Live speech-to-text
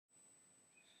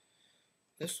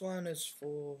This one is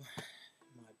for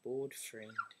my bored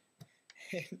friend,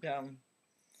 and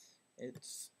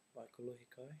it's by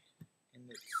Kolohe, and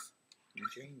it's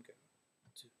Dream Girl.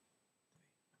 2,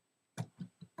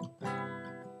 3.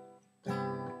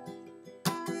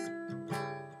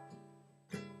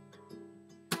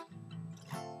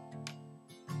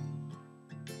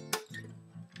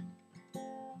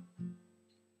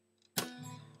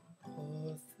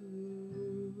 All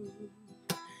through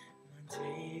my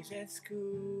days at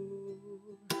school,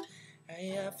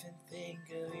 I often think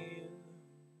of you,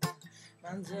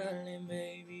 my darling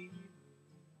baby.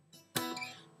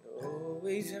 You're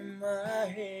always in my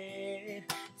head.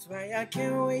 That's why I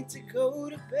can't wait to go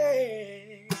to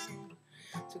bed,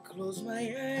 to close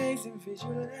my eyes and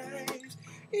visualize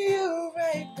you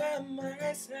right by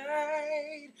my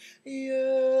side.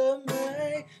 You're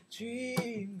my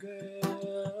dream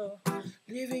girl,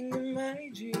 living in my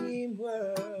dream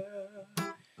world.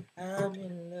 I'm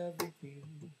in love with you,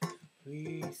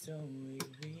 please don't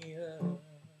wake me up.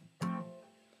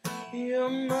 You're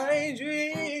my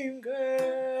dream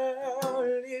girl,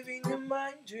 living in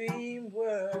my dream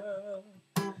world.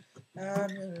 I'm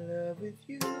in love with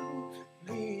you,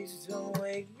 please don't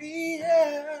wake me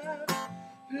up.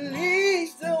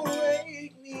 Please don't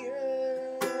wake me up.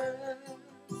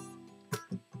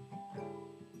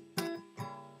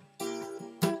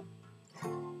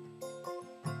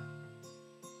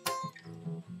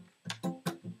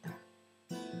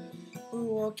 We're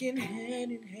walking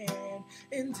hand in hand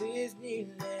in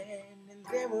Disneyland, and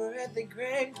then we're at the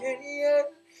Grand Canyon.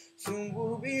 Soon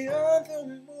we'll be on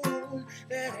the moon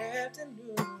that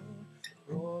afternoon,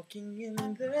 walking in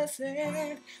the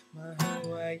sand, my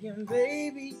Hawaiian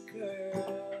baby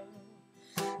girl.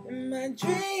 In my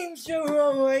dreams you're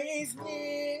always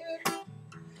near,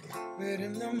 but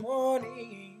in the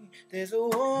morning there's a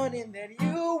warning that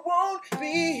you won't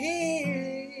be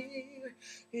here.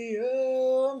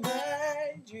 You're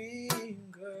my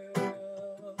dream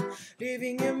girl,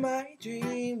 living in my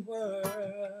dream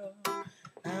world.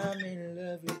 I'm in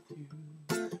love with you,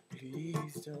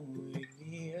 please don't wake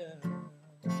me up.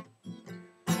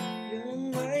 You're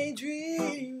my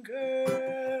dream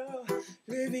girl,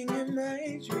 living in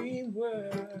my dream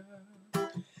world.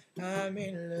 I'm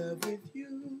in love with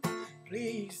you,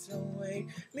 please don't wake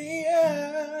me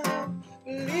up.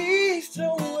 Please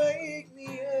don't wake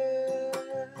me up.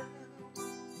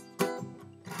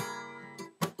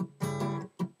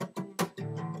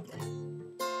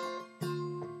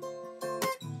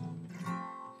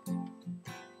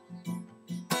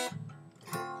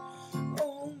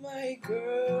 Oh my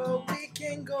girl, we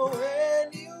can go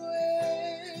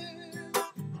anywhere.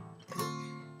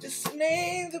 Just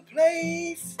name the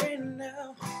place and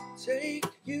I'll take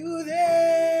you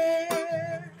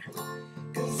there.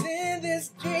 'Cause in this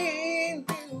dream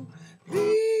you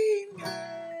be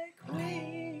my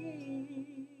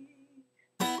queen,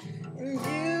 and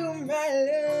you my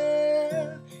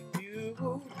love, you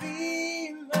will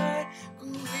be my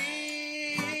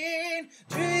queen.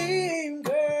 Dream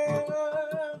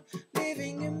girl,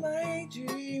 living in my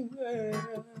dream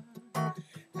world.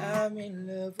 I'm in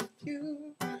love with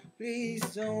you, please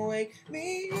don't wake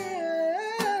me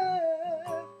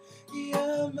up.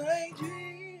 You're my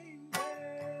dream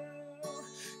girl,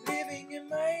 living in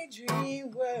my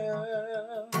dream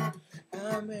world.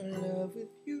 I'm in love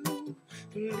with you,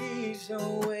 please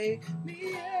don't wake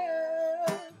me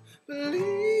up.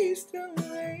 Please don't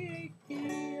wake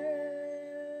me up.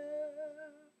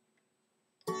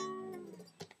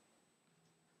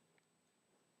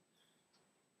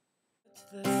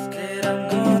 That I'm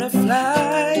gonna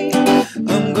fly,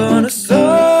 I'm gonna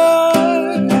soar,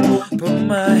 put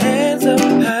my hands up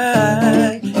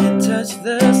high and touch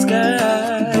the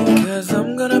sky, 'cause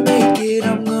I'm gonna make it